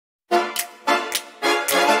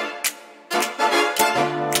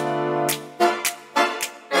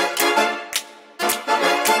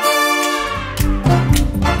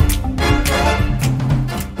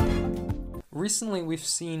recently we've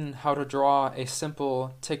seen how to draw a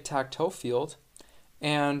simple tic-tac-toe field,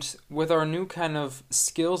 and with our new kind of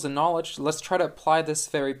skills and knowledge, let's try to apply this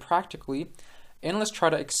very practically, and let's try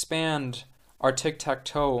to expand our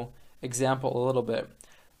tic-tac-toe example a little bit.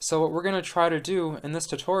 So what we're going to try to do in this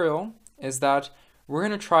tutorial is that we're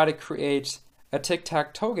going to try to create a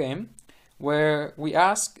tic-tac-toe game where we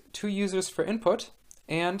ask two users for input,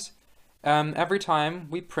 and every time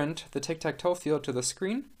we print the tic-tac-toe field to the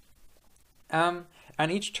screen,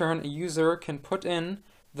 and each turn a user can put in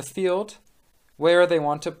the field where they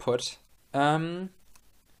want to put where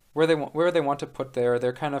they want to put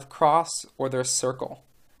their kind of cross or their circle.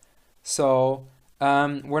 So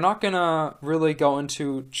we're not gonna really go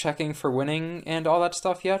into checking for winning and all that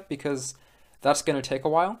stuff yet, because that's gonna take a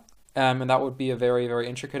while, and that would be a very, very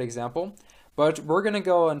intricate example. But we're gonna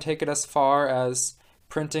go and take it as far as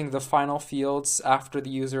printing the final fields after the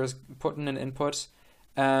user has put in an input,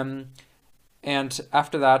 and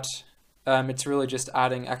after that, it's really just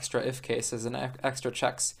adding extra if cases and extra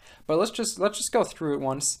checks. But let's just go through it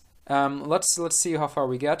once. Let's see how far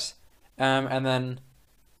we get, and then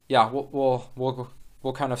yeah,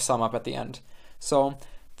 we'll kind of sum up at the end. So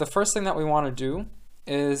the first thing that we want to do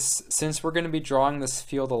is, since we're going to be drawing this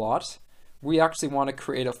field a lot, we actually want to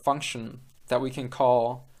create a function that we can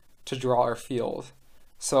call to draw our field.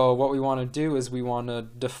 So what we want to do is we want to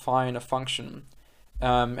define a function,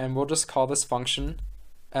 and we'll just call this function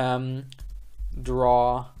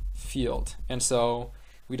draw field. And so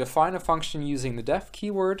we define a function using the def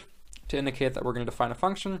keyword to indicate that we're going to define a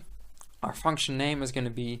function. Our function name is going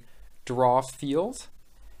to be draw field,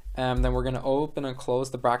 and then we're going to open and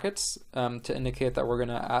close the brackets to indicate that we're going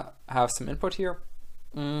to have some input here.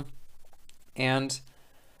 And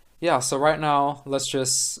yeah, so right now let's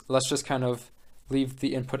just kind of leave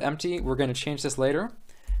the input empty. We're going to change this later,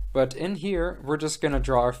 but in here we're just going to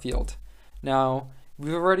draw our field. Now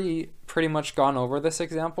we've already pretty much gone over this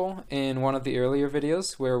example in one of the earlier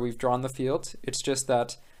videos where we've drawn the field. It's just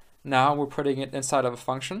that now we're putting it inside of a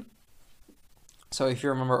function. So if you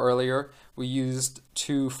remember earlier, we used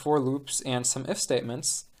two for loops and some if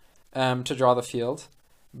statements to draw the field,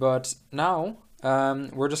 but now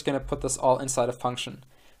we're just going to put this all inside a function.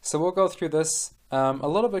 So we'll go through this a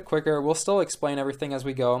little bit quicker. We'll still explain everything as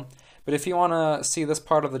we go, but if you want to see this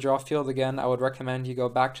part of the draw field again, I would recommend you go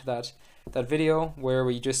back to that video where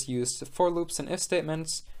we just used for loops and if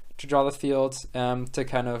statements to draw the field, to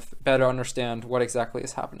kind of better understand what exactly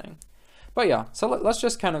is happening. But yeah, so let's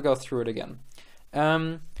just kind of go through it again.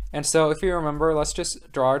 And so if you remember, let's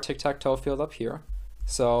just draw our tic-tac-toe field up here.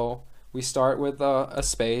 So we start with a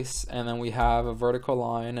space, and then we have a vertical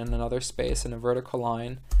line and another space and a vertical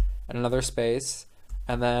line and another space,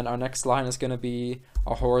 and then our next line is going to be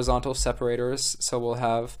our horizontal separators, so we'll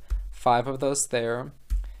have 5 of those there,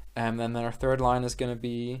 and then our third line is going to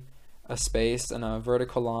be a space and a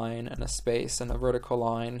vertical line and a space and a vertical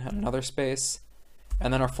line and another space,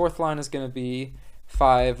 and then our fourth line is going to be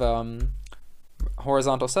 5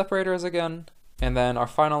 horizontal separators again, and then our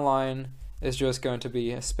final line is just going to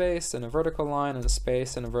be a space and a vertical line and a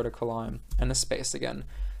space and a vertical line and a space again.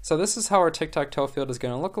 So this is how our tic-tac-toe field is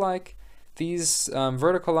going to look like. These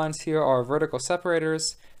vertical lines here are vertical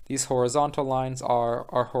separators, these horizontal lines are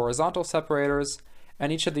our horizontal separators,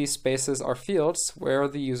 and each of these spaces are fields where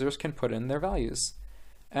the users can put in their values.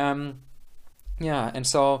 Yeah, and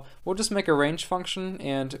so we'll just make a range function,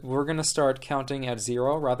 and we're going to start counting at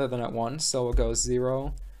 0 rather than at 1. So we'll go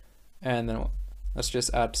 0, and then let's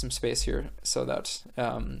just add some space here so that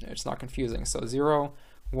it's not confusing. So 0,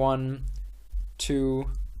 1, 2,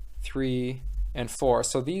 3, and 4.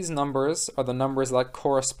 So these numbers are the numbers that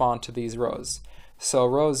correspond to these rows. So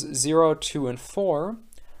rows 0, 2, and 4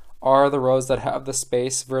 are the rows that have the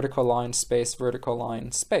space, vertical line, space, vertical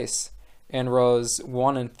line, space. And rows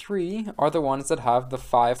 1 and 3 are the ones that have the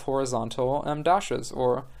 5 horizontal dashes,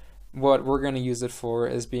 or what we're going to use it for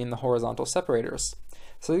is being the horizontal separators.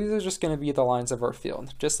 So these are just going to be the lines of our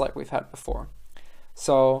field, just like we've had before.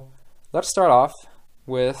 So let's start off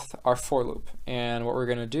with our for loop. And what we're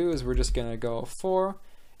going to do is we're just going to go for,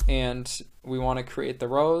 and we want to create the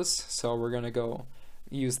rows. So we're going to go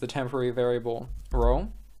use the temporary variable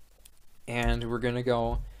row, and we're going to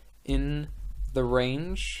go in the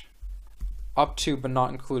range up to but not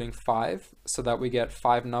including 5, so that we get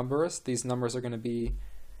 5 numbers. These numbers are going to be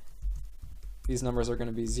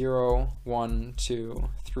 0, 1, 2,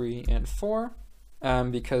 3, and 4,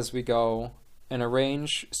 because we go in a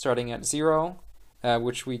range starting at 0,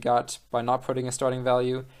 which we got by not putting a starting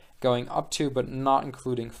value, going up to but not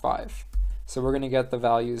including 5. So we're going to get the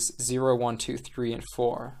values 0, 1, 2, 3, and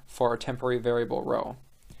 4 for our temporary variable row.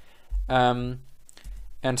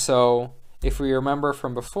 And so if we remember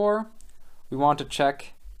from before, we want to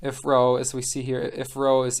check if row, as we see here, if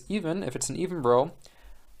row is even, if it's an even row,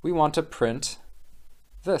 we want to print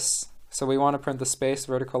this. So we want to print the space,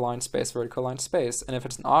 vertical line, space, vertical line, space. And if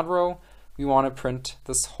it's an odd row, we want to print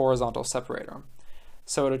this horizontal separator.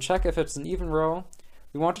 So to check if it's an even row,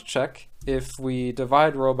 we want to check if we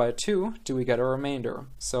divide row by 2, do we get a remainder?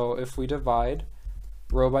 So if we divide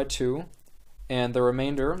row by 2 and the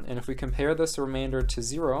remainder, and if we compare this remainder to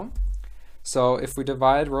 0, so if we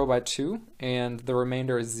divide row by 2 and the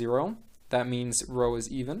remainder is 0, that means row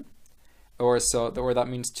is even, or that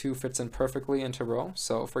means 2 fits in perfectly into row.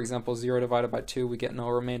 So for example, 0 divided by 2, we get no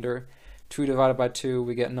remainder. 2 divided by 2,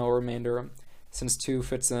 we get no remainder. Since 2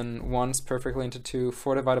 fits in once perfectly into 2,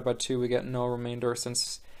 4 divided by 2, we get no remainder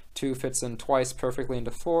since 2 fits in twice perfectly into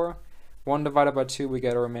 4. 1 divided by 2, we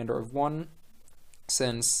get a remainder of 1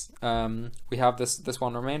 since we have this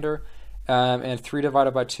one remainder. And 3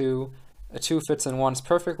 divided by 2, 2 fits in once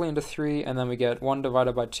perfectly into 3, and then we get 1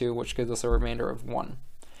 divided by 2, which gives us a remainder of 1.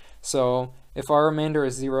 So if our remainder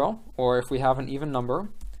is 0, or if we have an even number,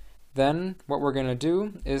 then what we're going to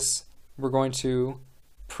do is we're going to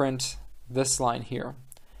print this line here.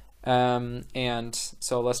 And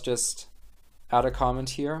so let's just add a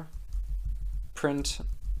comment here, print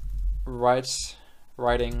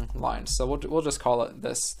writing line. So we'll just call it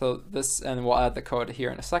this. So this, and we'll add the code here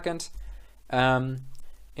in a second.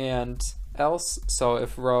 And else, so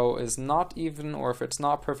if row is not even, or if it's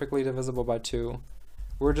not perfectly divisible by 2,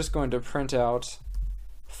 we're just going to print out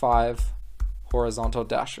 5 horizontal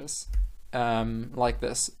dashes, like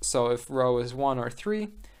this. So if row is 1 or 3,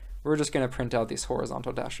 we're just going to print out these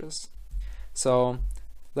horizontal dashes. So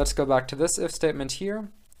let's go back to this if statement here.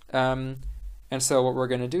 And so what we're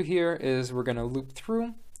going to do here is we're going to loop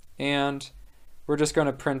through, and we're just going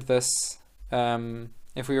to print this.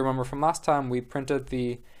 If we remember from last time, we printed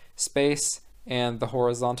the space and the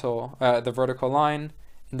horizontal, the vertical line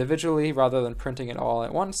individually rather than printing it all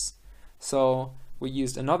at once. So we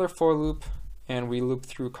used another for loop, and we looped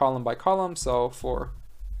through column by column. So for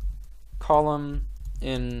column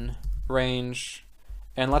in range,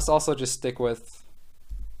 and let's also just stick with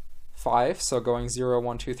 5, so going 0,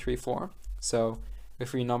 1, 2, 3, 4. So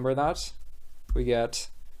if we number that, we get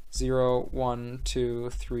 0, 1, 2,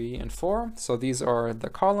 3, and 4. So these are the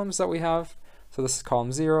columns that we have. So this is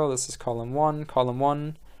column 0, this is column 1,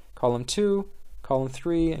 column 2, column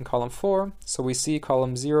 3, and column 4. So we see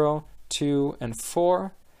column 0, 2, and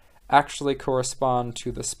 4 actually correspond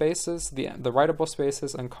to the spaces, the writable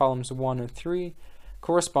spaces, and columns 1 and 3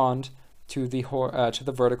 correspond to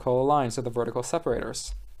the vertical lines, or the vertical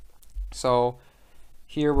separators. So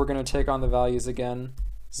here we're going to take on the values again,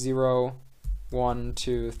 0, 1,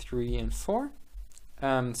 2, 3, and 4.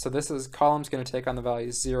 So this is column's going to take on the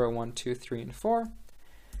values 0, 1, 2, 3, and 4.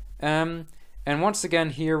 And once again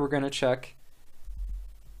here we're going to check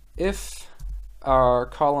if our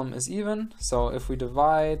column is even. So if we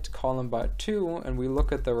divide column by 2 and we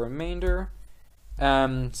look at the remainder,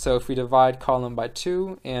 so if we divide column by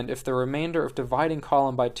 2, and if the remainder of dividing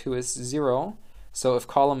column by 2 is 0, so if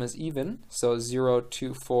column is even, so 0,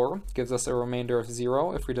 2, 4 gives us a remainder of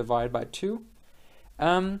 0 if we divide by 2,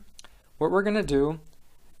 what we're going to do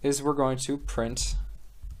is we're going to print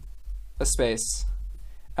a space.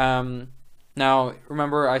 Now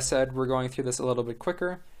remember I said we're going through this a little bit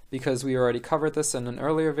quicker because we already covered this in an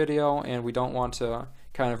earlier video and we don't want to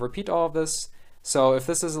kind of repeat all of this. So if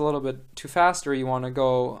this is a little bit too fast or you want to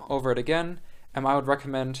go over it again, I would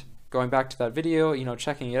recommend going back to that video,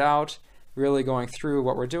 checking it out, really going through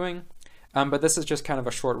what we're doing. But this is just kind of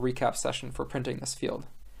a short recap session for printing this field.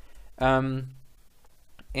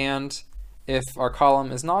 And if our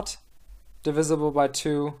column is not divisible by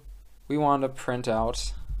 2, we want to print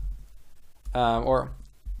out, or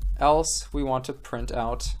else we want to print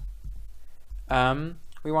out,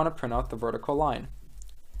 the vertical line.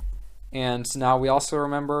 And now we also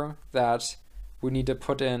remember that we need to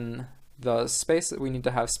put in the space, we need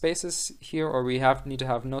to have spaces here, or we need to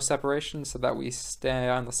have no separation so that we stay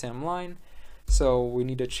on the same line. So we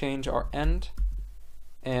need to change our end,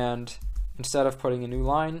 and instead of putting a new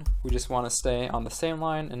line, we just want to stay on the same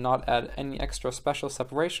line and not add any extra special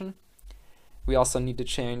separation. We also need to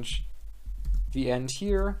change the end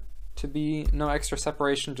here to be no extra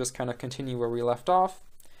separation, just kind of continue where we left off.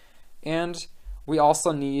 And we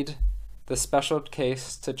also need the special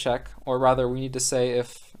case to check, or rather we need to say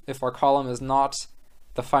if our column is not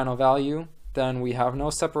the final value, then we have no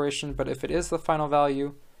separation, but if it is the final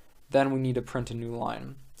value, then we need to print a new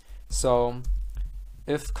line. So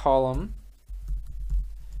if column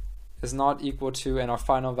is not equal to, and our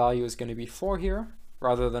final value is going to be 4 here,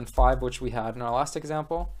 rather than 5, which we had in our last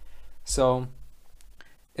example. So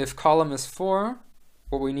if column is 4,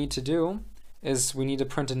 what we need to do is we need to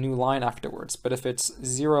print a new line afterwards. But if it's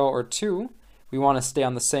 0 or 2, we want to stay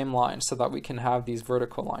on the same line so that we can have these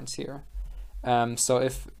vertical lines here. So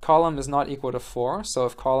if column is not equal to 4, so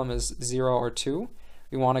if column is 0 or 2,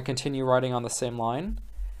 we want to continue writing on the same line.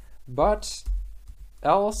 But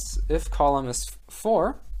else, if column is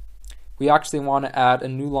 4, we actually want to add a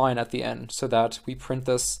new line at the end so that we print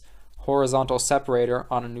this horizontal separator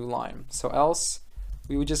on a new line. So else,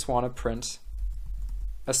 we would just want to print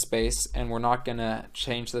a space, and we're not going to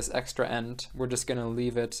change this extra end. We're just going to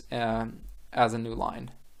leave it as a new line.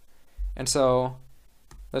 And so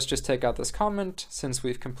let's just take out this comment since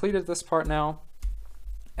we've completed this part now.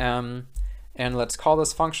 And let's call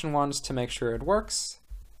this function once to make sure it works.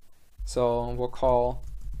 So we'll call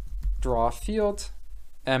draw field.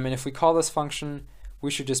 And if we call this function, we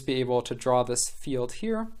should just be able to draw this field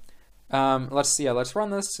here. Let's run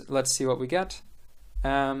this. Let's see what we get.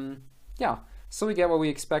 Yeah, so we get what we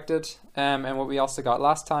expected. And what we also got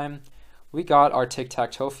last time, we got our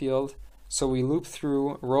tic-tac-toe field. So we loop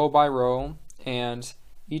through row by row, and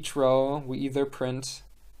each row we either print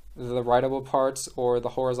the writable parts or the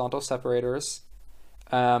horizontal separators.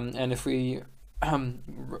 And if we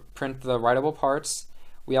print the writable parts,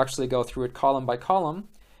 we actually go through it column by column.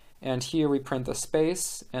 And here we print the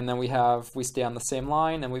space, and then we stay on the same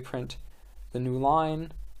line, and we print the new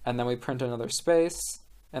line, and then we print another space,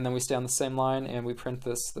 and then we stay on the same line, and we print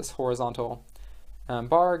this horizontal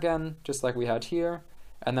bar again, just like we had here.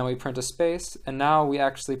 And then we print a space, and now we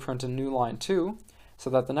actually print a new line too,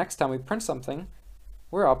 so that the next time we print something,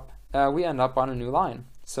 we end up on a new line,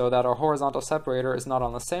 so that our horizontal separator is not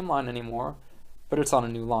on the same line anymore, but it's on a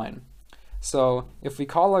new line. So if we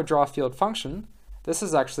call our draw field function, this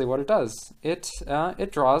is actually what it does. It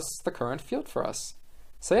draws the current field for us.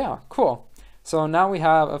 So yeah, cool. So now we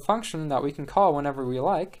have a function that we can call whenever we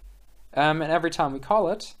like, and every time we call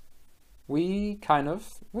it, we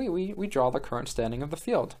draw the current standing of the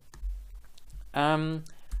field.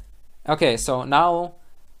 Okay, so now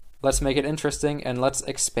let's make it interesting and let's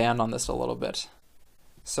expand on this a little bit.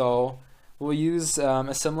 So we'll use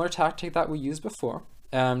a similar tactic that we used before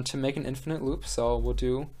to make an infinite loop. So we'll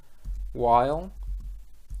do while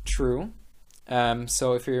true.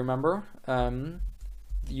 So if you remember,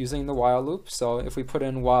 using the while loop, so if we put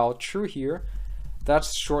in while true here,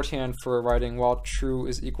 that's shorthand for writing while true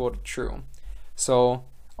is equal to true. So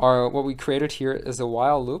what we created here is a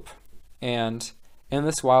while loop, and in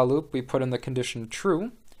this while loop we put in the condition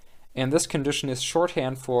true, and this condition is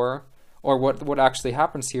shorthand for, or what actually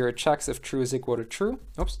happens here, it checks if true is equal to true.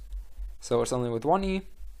 Oops. So it's only with one E,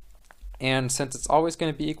 and since it's always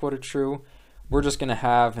going to be equal to true, we're just going to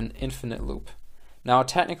have an infinite loop. Now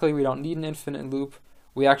technically we don't need an infinite loop.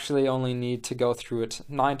 We actually only need to go through it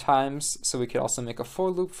 9 times, so we could also make a for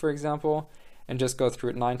loop, for example, and just go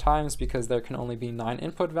through it 9 times because there can only be 9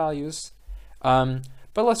 input values. But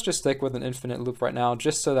let's just stick with an infinite loop right now,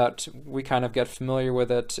 just so that we kind of get familiar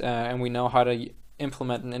with it and we know how to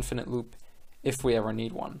implement an infinite loop if we ever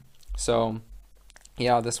need one. So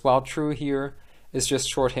yeah, this while true here is just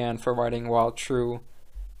shorthand for writing while true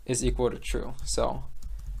is equal to true. So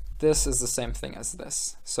this is the same thing as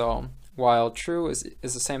this. So while true is the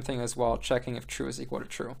same thing as while checking if true is equal to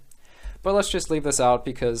true. But let's just leave this out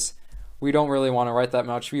because we don't really want to write that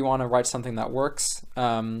much. We want to write something that works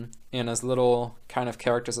in as little kind of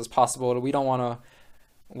characters as possible. We don't want to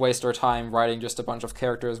waste our time writing just a bunch of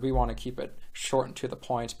characters. We want to keep it short and to the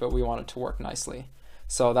point, but we want it to work nicely.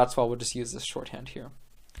 So that's why we'll just use this shorthand here.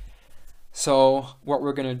 So what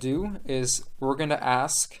we're going to do is we're going to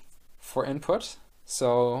ask for input.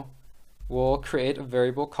 So we'll create a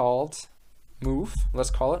variable called move. Let's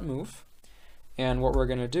call it move. And what we're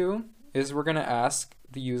going to do is we're going to ask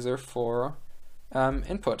the user for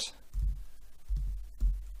input.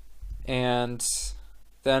 And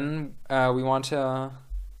then we want to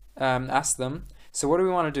ask them, so what do we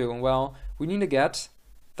want to do? Well, we need to get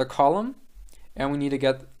the column and we need to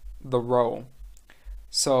get the row.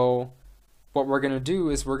 So what we're going to do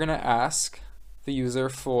is we're going to ask the user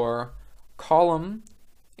for column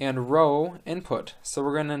and row input. So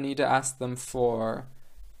we're going to need to ask them for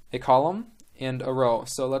a column and a row.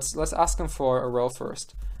 So let's ask them for a row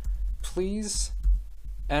first. Please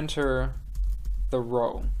enter the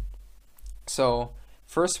row. So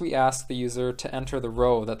first we ask the user to enter the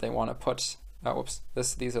row that they want to put.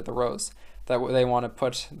 These are the rows that they want to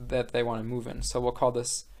put, that they want to move in. So we'll call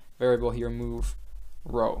this variable here move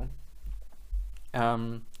row.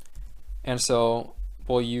 And so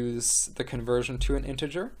we'll use the conversion to an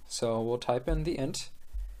integer. So we'll type in the int,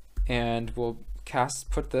 and we'll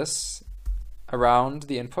put this around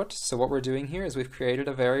the input. So what we're doing here is we've created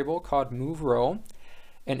a variable called moveRow,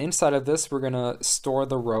 and inside of this we're going to store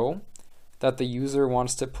the row that the user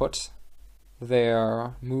wants to put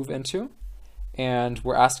their move into, and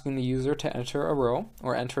we're asking the user to enter a row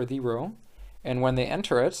or enter the row, and when they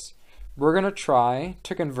enter it, we're going to try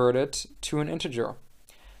to convert it to an integer.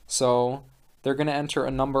 So they're going to enter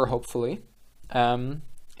a number, hopefully,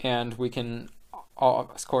 and we can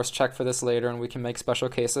of course check for this later, and we can make special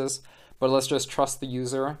cases, but let's just trust the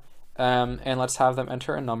user, and let's have them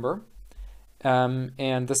enter a number,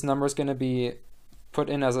 and this number is going to be put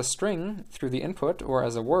in as a string through the input or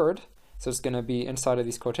as a word, so it's going to be inside of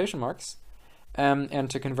these quotation marks, and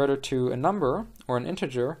to convert it to a number or an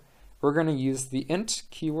integer, we're going to use the int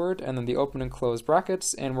keyword and then the open and close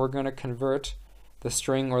brackets, and we're going to convert the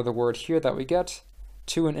string or the word here that we get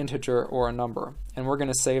to an integer or a number, and we're going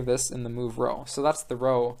to save this in the move row. So that's the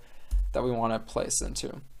row that we want to place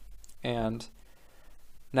into. And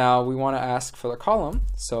now we want to ask for the column,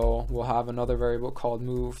 so we'll have another variable called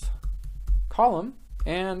move column,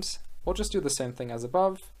 and we'll just do the same thing as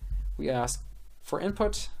above. We ask for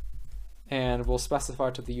input, and we'll specify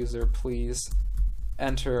to the user, please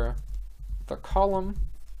enter the column,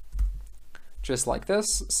 just like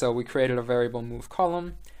this. So we created a variable move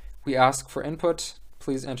column. We ask for input,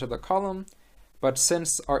 please enter the column, but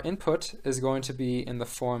since our input is going to be in the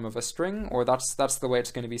form of a string, or that's the way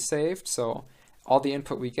it's going to be saved, so all the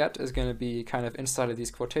input we get is going to be kind of inside of these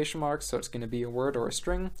quotation marks, so it's going to be a word or a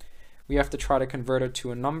string. We have to try to convert it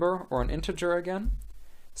to a number or an integer again,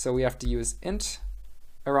 so we have to use int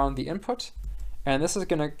around the input, and this is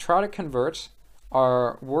going to try to convert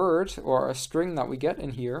our word or a string that we get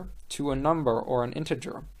in here to a number or an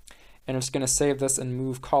integer, and it's going to save this in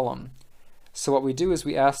move column. So what we do is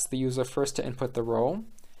we ask the user first to input the row,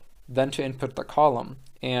 then to input the column,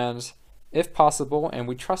 and if possible, and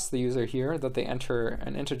we trust the user here that they enter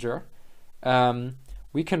an integer,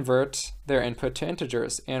 we convert their input to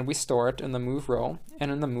integers, and we store it in the move row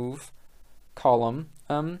and in the move column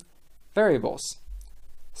variables.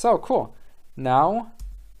 So cool. Now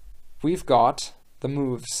we've got the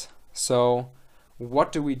moves. So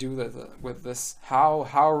what do we do with this? How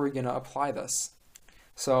are we going to apply this?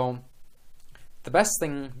 So the best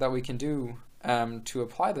thing that we can do to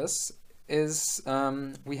apply this is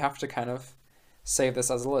we have to kind of save this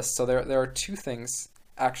as a list. So there are two things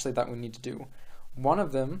actually that we need to do. One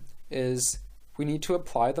of them is we need to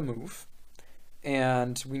apply the move,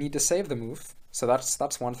 and we need to save the move. So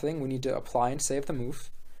that's one thing. We need to apply and save the move.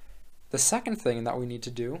 The second thing that we need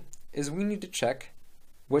to do is we need to check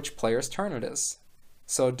which player's turn it is.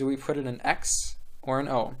 So do we put it in X or an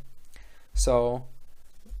O? So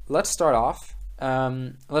let's start off.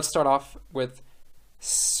 Let's start off with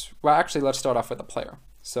the player.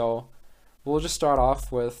 So we'll just start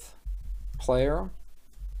off with player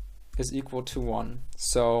is equal to 1.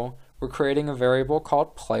 So we're creating a variable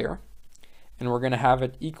called player, and we're going to have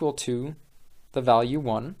it equal to the value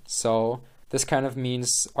 1. So this kind of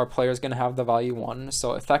means our player is going to have the value 1.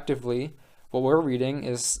 So effectively, what we're reading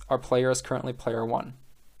is our player is currently player 1.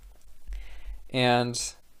 And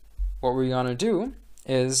what we're going to do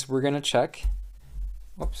is we're going to check,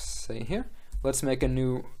 say here, let's make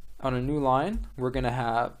on a new line, we're going to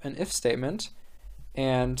have an if statement.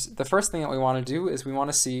 And the first thing that we want to do is we want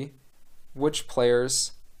to see which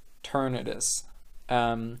player's turn it is.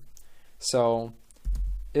 So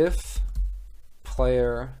if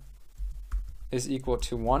player is equal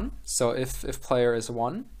to 1, so if player is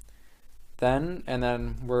 1, then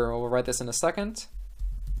we'll write this in a second,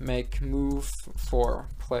 make move for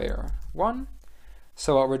player 1.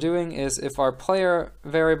 So what we're doing is if our player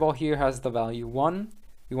variable here has the value 1,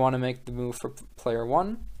 we want to make the move for player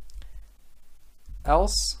 1,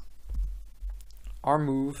 else our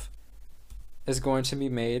move is going to be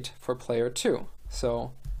made for player 2.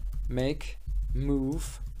 So make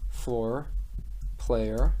move for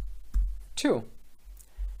player 2.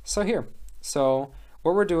 So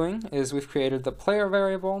what we're doing is we've created the player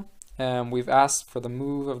variable, and we've asked for the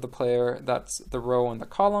move of the player, that's the row and the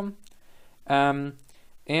column,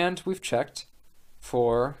 and we've checked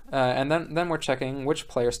for, and then we're checking which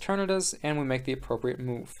player's turn it is, and we make the appropriate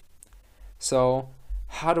move. So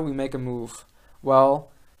how do we make a move?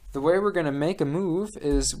 Well, the way we're going to make a move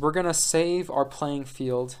is we're going to save our playing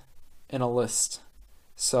field in a list.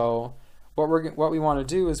 So what we want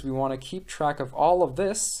to do is we want to keep track of all of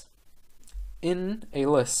this in a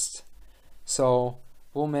list. So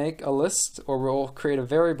we'll make a list, or we'll create a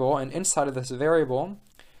variable, and inside of this variable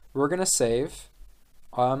we're going to save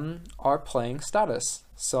our playing status,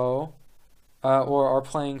 so or our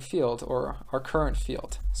playing field, or our current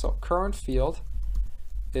field. So current field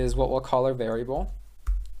is what we'll call our variable,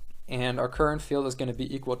 and our current field is going to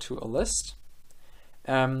be equal to a list.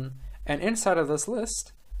 And inside of this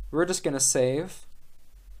list, we're just going to save,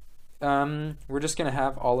 we're just going to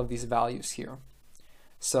have all of these values here.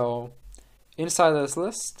 So inside of this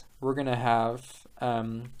list, we're going to have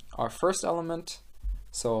our first element,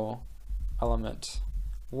 so element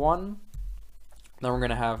 1, then we're going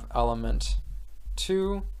to have element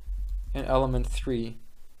 2 and element 3.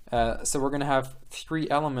 So we're going to have 3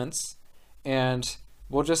 elements, and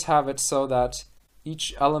we'll just have it so that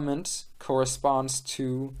each element corresponds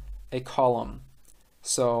to a column.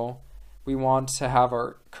 So we want to have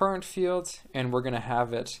our current field, and we're going to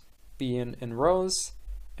have it be in rows,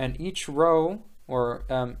 and each row, or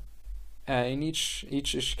in each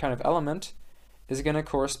kind of element, is going to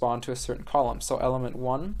correspond to a certain column. So element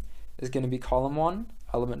 1 is going to be column 1,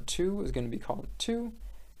 element 2 is going to be column 2,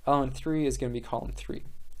 element 3 is going to be column 3.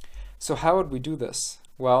 So how would we do this?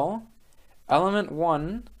 Well, element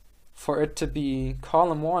 1, for it to be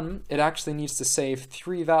column 1, it actually needs to save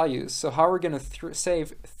 3 values. So how are we going to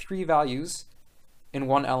save 3 values in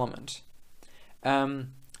one element? And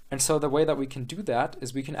so the way that we can do that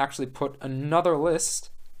is we can actually put another list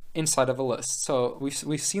inside of a list. So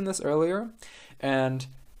we've seen this earlier, and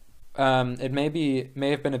it may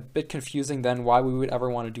have been a bit confusing then why we would ever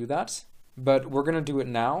want to do that. But we're going to do it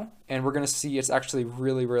now, and we're going to see it's actually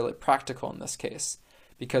really, really practical in this case,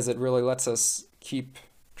 because it really lets us keep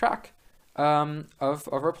track of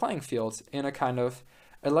our playing field in a kind of,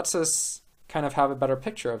 it lets us kind of have a better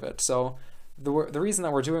picture of it. So the reason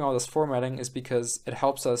that we're doing all this formatting is because it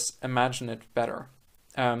helps us imagine it better.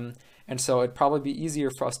 And so it'd probably be easier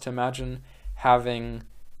for us to imagine having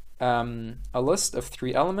a list of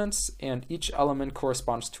 3 elements, and each element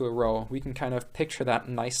corresponds to a row. We can kind of picture that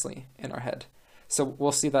nicely in our head. So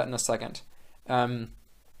we'll see that in a second.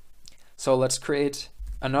 So let's create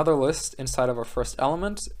another list inside of our first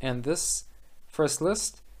element, and this first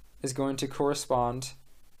list is going to correspond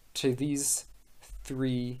to these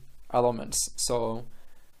 3 elements. So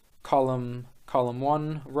column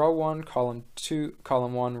 1, row 1, column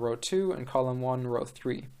 1, row 2, and column 1, row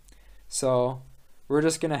 3. So we're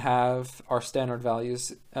just going to have our standard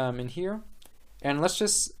values in here, and let's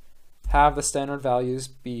just have the standard values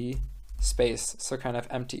be space, so kind of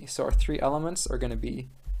empty. So our 3 elements are going to be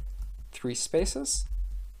 3 spaces,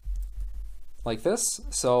 like this.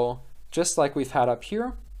 So just like we've had up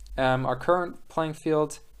here, our current playing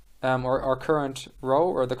field, or our current row,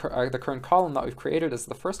 or the current column that we've created is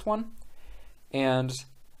the first one, and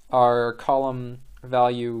our column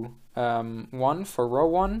value 1 for row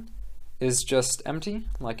 1 is just empty,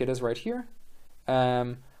 like it is right here.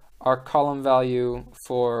 Our column value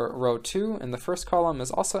for row 2 in the first column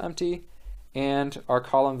is also empty, and our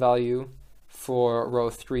column value for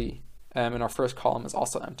row 3 in our first column is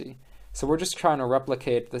also empty. So we're just trying to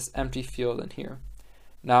replicate this empty field in here.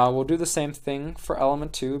 Now we'll do the same thing for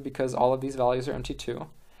element 2, because all of these values are empty too.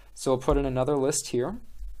 So we'll put in another list here,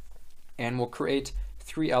 and we'll create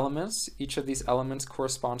 3 elements. Each of these elements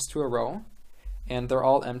corresponds to a row, and they're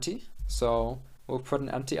all empty. So we'll put an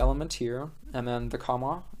empty element here, and then the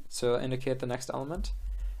comma to indicate the next element,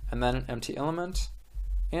 and then an empty element,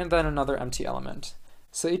 and then another empty element.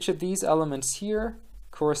 So each of these elements here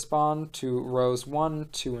correspond to rows 1,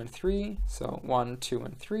 2, and 3, so 1, 2,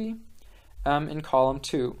 and 3, in column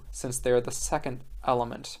 2, since they're the second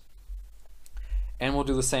element. And we'll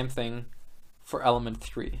do the same thing for element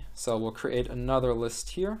 3. So we'll create another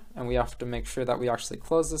list here, and we have to make sure that we actually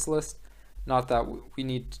close this list, not that we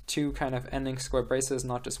need 2 kind of ending square braces,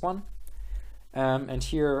 not just 1. And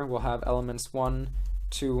here we'll have elements 1,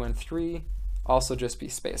 2, and 3 also just be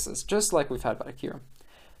spaces, just like we've had back here.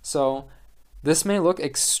 So this may look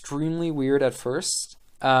extremely weird at first,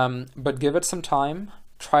 but give it some time,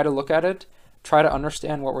 try to look at it, try to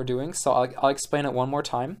understand what we're doing. So I'll explain it one more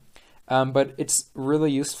time, but it's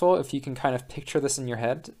really useful if you can kind of picture this in your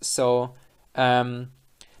head. So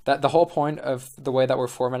that the whole point of the way that we're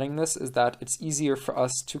formatting this is that it's easier for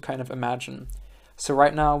us to kind of imagine. So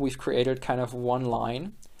right now we've created kind of one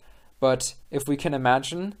line, but if we can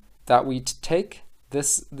imagine that we take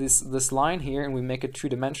this line here and we make it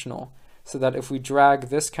 2-dimensional, so that if we drag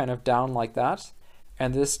this kind of down like that,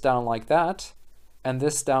 and this down like that, and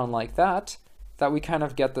this down like that, that we kind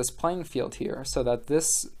of get this playing field here, so that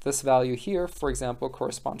this value here, for example,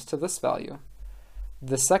 corresponds to this value.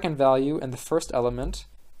 The second value in the first element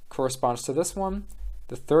corresponds to this one.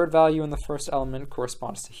 The third value in the first element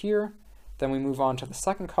corresponds to here. Then we move on to the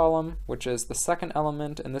second column, which is the second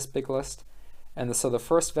element in this big list. And so the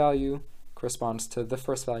first value corresponds to the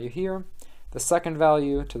first value here, the second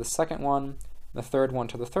value to the second one, the third one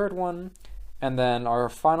to the third one, and then our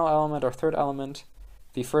final element, our third element,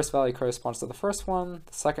 the first value corresponds to the first one,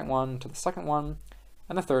 the second one to the second one,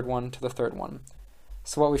 and the third one to the third one.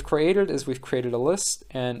 So what we've created is we've created a list,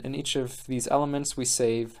 and in each of these elements we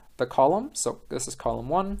save the column. So this is column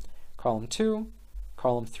 1, column 2,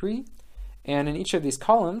 column 3, and in each of these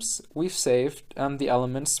columns we've saved the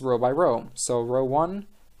elements row by row. So row 1,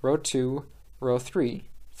 row 2, row 3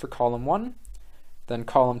 for column 1. Then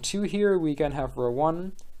column 2 here we again have row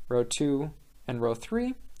 1, row 2, and row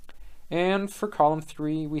 3. And for column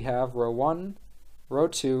 3 we have row 1, row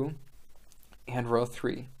 2, and row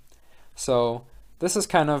 3. So this is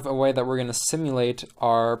kind of a way that we're going to simulate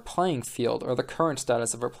our playing field, or the current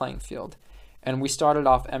status of our playing field. And we started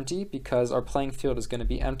off empty because our playing field is going to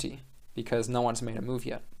be empty, because no one's made a move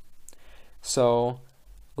yet. So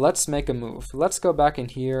let's make a move. Let's go back in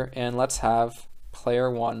here and let's have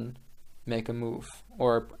player 1 make a move,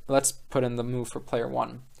 or let's put in the move for player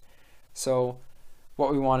 1. So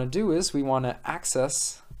what we want to do is we want to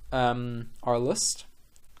access our list,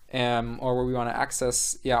 or we want to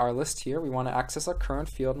access our list here. We want to access our current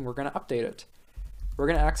field, and we're going to update it. We're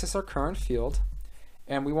going to access our current field,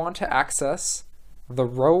 and we want to access the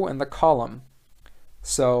row and the column.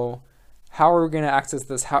 So how are we going to access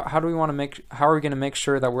this? How are we going to make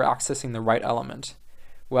sure that we're accessing the right element?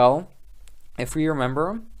 Well, if we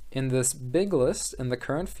remember, in this big list, in the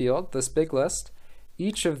current field, this big list,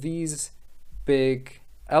 each of these big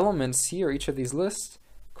elements here, each of these lists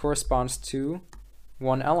corresponds to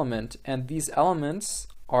one element, and these elements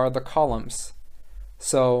are the columns.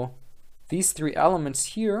 So these three elements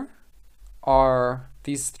here are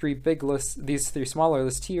these three big lists, these three smaller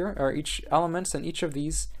lists here are each elements, and each of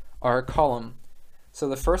these are a column. So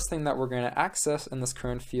the first thing that we're going to access in this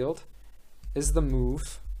current field is the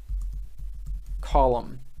move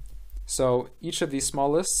column. So each of these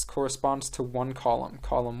small lists corresponds to one column.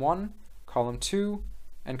 Column 1, column 2,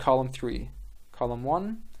 and column 3. Column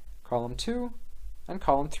 1, column 2, and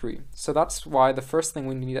column 3. So that's why the first thing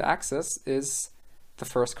we need to access is the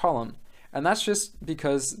first column. And that's just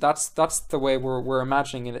because that's the way we're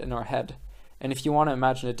imagining it in our head. And if you want to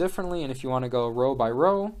imagine it differently, and if you want to go row by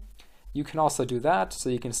row, you can also do that. So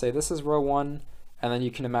you can say this is row 1, and then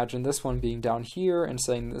you can imagine this one being down here and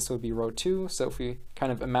saying this would be row 2. So if we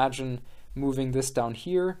kind of imagine moving this down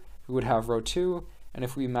here, we would have row 2. And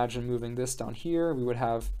if we imagine moving this down here, we would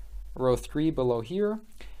have row 3 below here.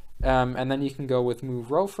 And then you can go with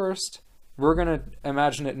move row first. We're going to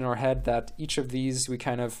imagine it in our head that each of these we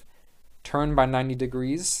kind of turn by 90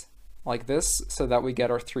 degrees like this so that we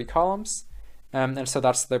get our 3 columns. And so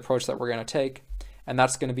that's the approach that we're going to take. And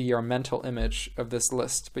that's going to be your mental image of this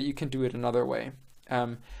list. But you can do it another way.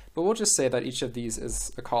 But we'll just say that each of these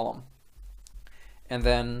is a column. And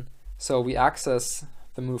then, so we access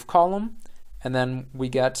the move column, and then we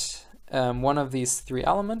get one of these 3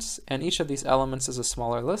 elements, and each of these elements is a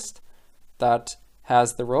smaller list that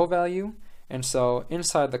has the row value. And so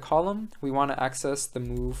inside the column, we want to access the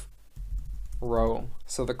move row,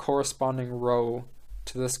 so the corresponding row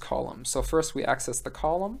to this column. So first we access the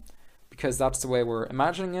column, because that's the way we're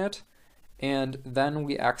imagining it, and then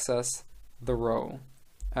we access the row,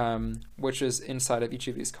 which is inside of each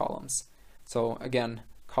of these columns. So again,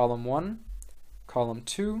 column 1, column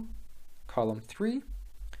 2, column 3,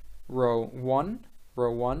 row 1,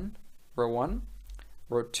 row 1, row 1,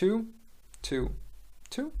 row 2, 2,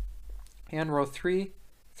 2, and row 3,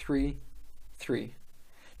 3, 3.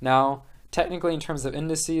 Now, technically in terms of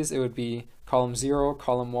indices, it would be column 0,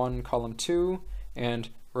 column 1, column 2, and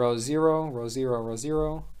row 0, row 0, row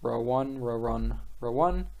 0, row 1, row 1, row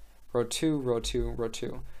 1, row 2, row 2, row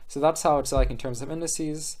 2. So that's how it's like in terms of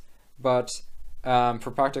indices, but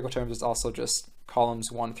for practical terms, it's also just columns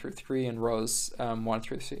 1 through 3 and rows 1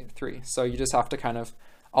 through 3. So you just have to kind of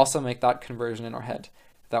also make that conversion in our head,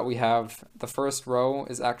 that we have the first row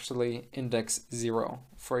is actually index 0,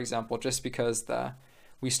 for example, just because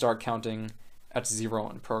we start counting at 0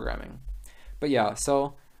 in programming. But yeah,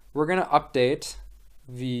 so we're going to update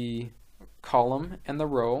the column and the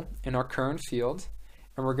row in our current field,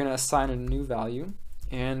 and we're going to assign a new value,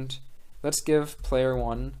 and let's give player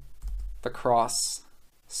 1 the cross.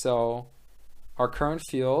 So our current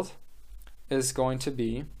field is going to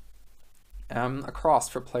be a cross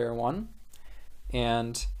for player 1,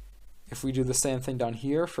 and if we do the same thing down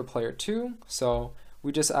here for player 2, so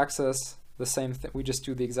we just access the same thing, we just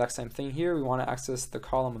do the exact same thing here. We want to access the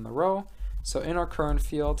column and the row. So in our current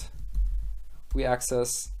field, we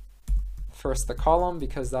access first the column,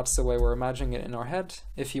 because that's the way we're imagining it in our head.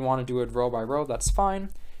 If you want to do it row by row, that's fine.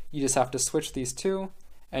 You just have to switch these two,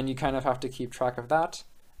 and you kind of have to keep track of that.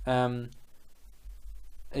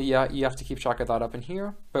 Yeah, you have to keep track of that up in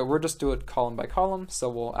here, but we'll just do it column by column. So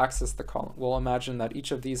we'll access the column. We'll imagine that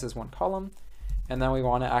each of these is one column, and then we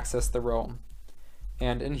want to access the row.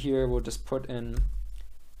 And in here, we'll just put in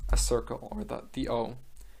a circle, or the O.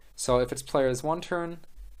 So if it's player's 1 turn,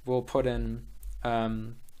 we'll put in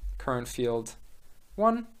current field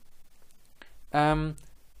 1, or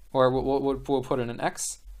we'll put in an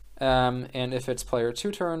X. And if it's player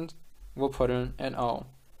 2 turn, we'll put in an O.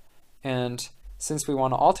 And since we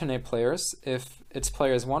want to alternate players, if it's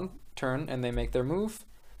player's 1 turn and they make their move,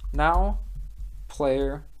 now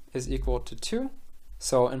player is equal to 2.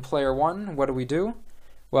 So in player 1, what do?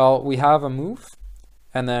 Well, we have a move,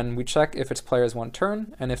 and then we check if it's player's 1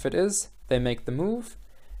 turn, and if it is, they make the move.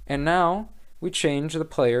 And now we change the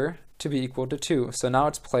player to be equal to 2. So now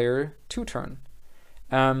it's player 2 turn.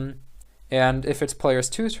 And if it's player's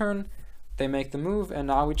 2 turn, they make the move, and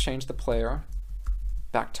now we change the player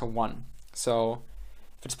back to 1. So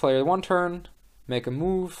if it's player 1 turn, make a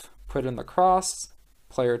move, put in the cross,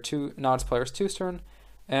 player 2, now it's player's 2's turn.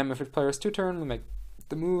 And if it's player's 2 turn, we make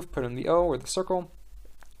the move, put in the O or the circle.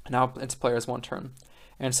 Now it's player's 1 turn.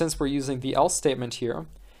 And since we're using the else statement here,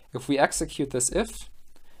 if we execute this if,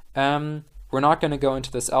 we're not going to go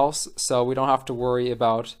into this else, so we don't have to worry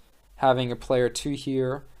about having a player 2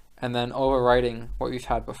 here and then overwriting what we've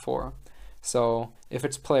had before. So if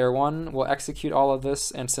it's player 1, we'll execute all of this,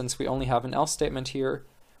 and since we only have an else statement here,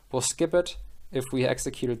 we'll skip it if we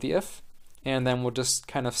executed the if, and then we'll just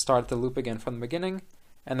kind of start the loop again from the beginning,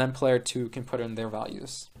 and then player 2 can put in their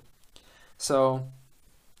values. So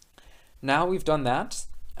now we've done that,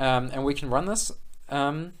 and we can run this,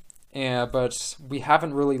 but we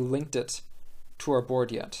haven't really linked it to our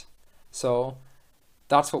board yet. So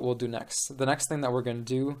that's what we'll do next. The next thing that we're going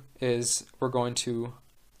to do is we're going to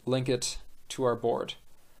link it to our board.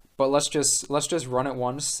 But let's just run it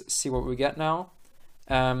once, see what we get now,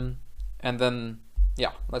 and then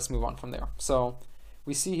yeah, let's move on from there. So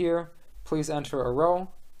we see here, please enter a row.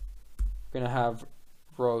 We're going to have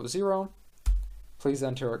row 0. Please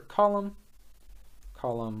enter a column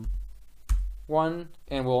 1,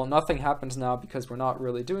 and well, nothing happens now because we're not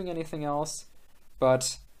really doing anything else,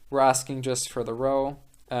 but we're asking just for the row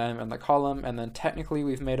and the column, and then technically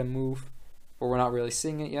we've made a move, but we're not really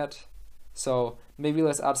seeing it yet. So maybe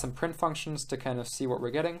let's add some print functions to kind of see what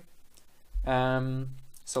we're getting.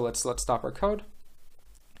 So let's stop our code,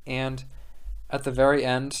 and at the very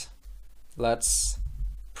end, let's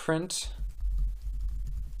print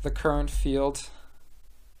the current field,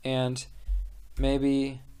 and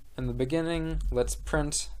maybe in the beginning, let's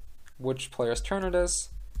print which player's turn it is.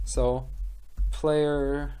 So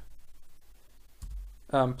player's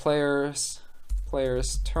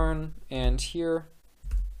turn, and here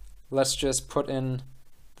let's just put in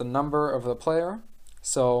the number of the player.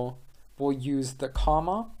 So we'll use the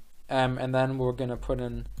comma, and then we're going to put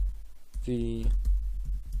in the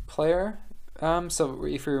player. So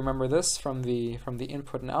if you remember this from the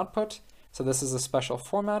input and output, so this is a special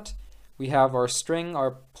format. We have our string,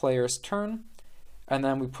 our player's turn, and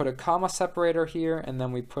then we put a comma separator here, and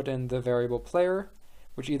then we put in the variable player,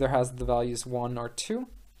 which either has the values 1 or 2.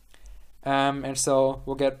 And so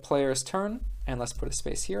we'll get player's turn, and let's put a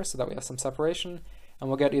space here so that we have some separation, and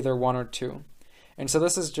we'll get either 1 or 2. And so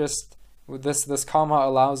this is just, this comma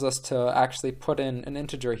allows us to actually put in an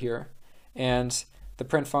integer here, and the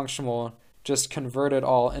print function will just convert it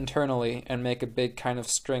all internally and make a big kind of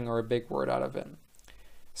string or a big word out of it.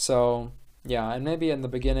 So yeah, and maybe in the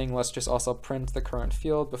beginning, let's just also print the current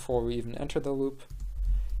field before we even enter the loop,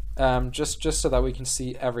 just so that we can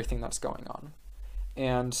see everything that's going on.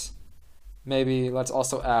 And maybe let's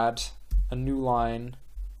also add a new line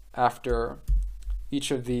after each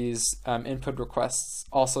of these input requests,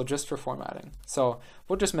 also just for formatting. So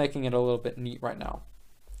we're just making it a little bit neat right now.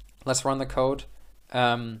 Let's run the code.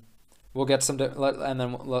 We'll get some, and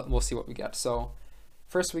then we'll see what we get. So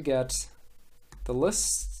first we get the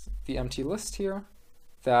list, the empty list here.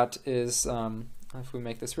 That is, if we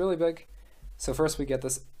make this really big. So first we get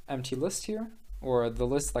this empty list here, or the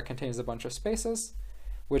list that contains a bunch of spaces,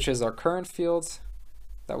 which is our current field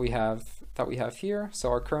that we have here. So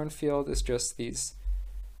our current field is just these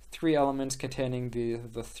 3 elements containing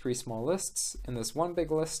the 3 small lists in this one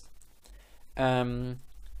big list.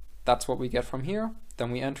 That's what we get from here.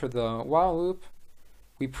 Then we enter the while loop.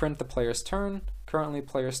 We print the player's turn. Currently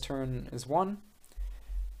player's turn is 1.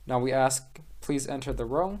 Now we ask, please enter the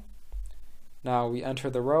row. Now we enter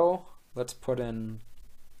the row. Let's put in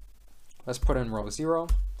row 0.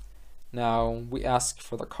 Now we ask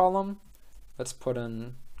for the column. Let's put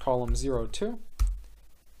in column 0, 2.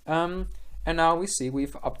 And now we see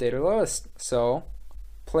we've updated the list. So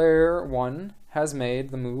player 1 has made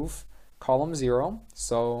the move column 0,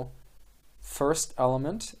 so first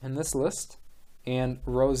element in this list, and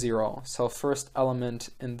row 0, so first element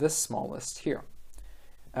in this small list here.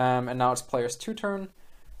 And now it's player's 2 turn.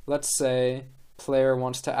 Let's say player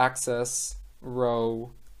wants to access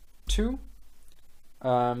row 2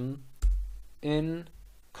 in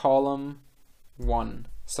column 1.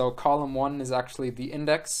 So column 1 is actually the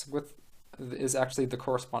index is actually the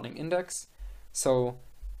corresponding index. So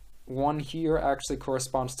 1 here actually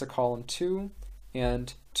corresponds to column 2,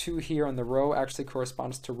 and 2 here in the row actually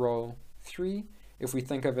corresponds to row 3, if we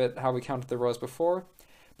think of it how we counted the rows before.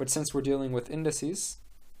 But since we're dealing with indices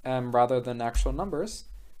rather than actual numbers,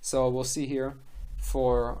 so we'll see here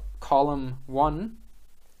for column 1,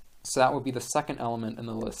 so that would be the second element in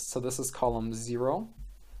the list. So this is column 0,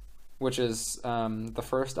 which is the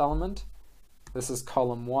first element. This is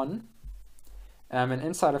column 1. And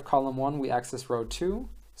inside of column 1, we access row 2.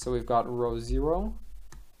 So we've got row 0,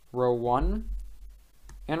 row 1,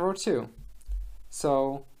 and row 2.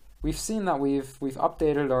 So we've seen that we've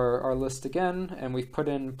updated our list again, and we've put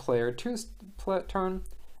in player 2's turn,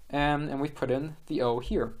 and we've put in the O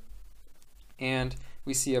here. And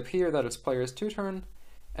we see up here that it's player's 2 turn,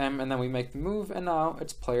 and then we make the move, and now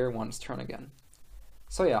it's player 1's turn again.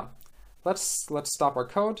 So yeah, let's stop our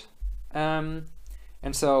code. And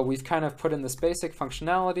so we've kind of put in this basic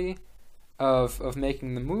functionality of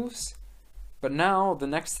making the moves, but now the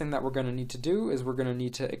next thing that we're going to need to do is we're going to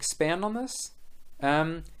need to expand on this,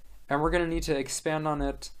 and we're going to need to expand on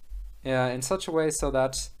it in such a way so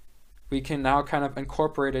that we can now kind of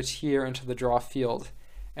incorporate it here into the draw field.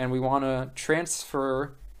 And we want to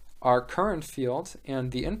transfer our current field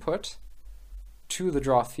and the input to the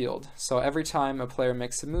draw field. So every time a player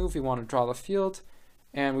makes a move, we want to draw the field,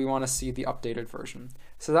 and we want to see the updated version.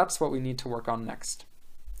 So that's what we need to work on next.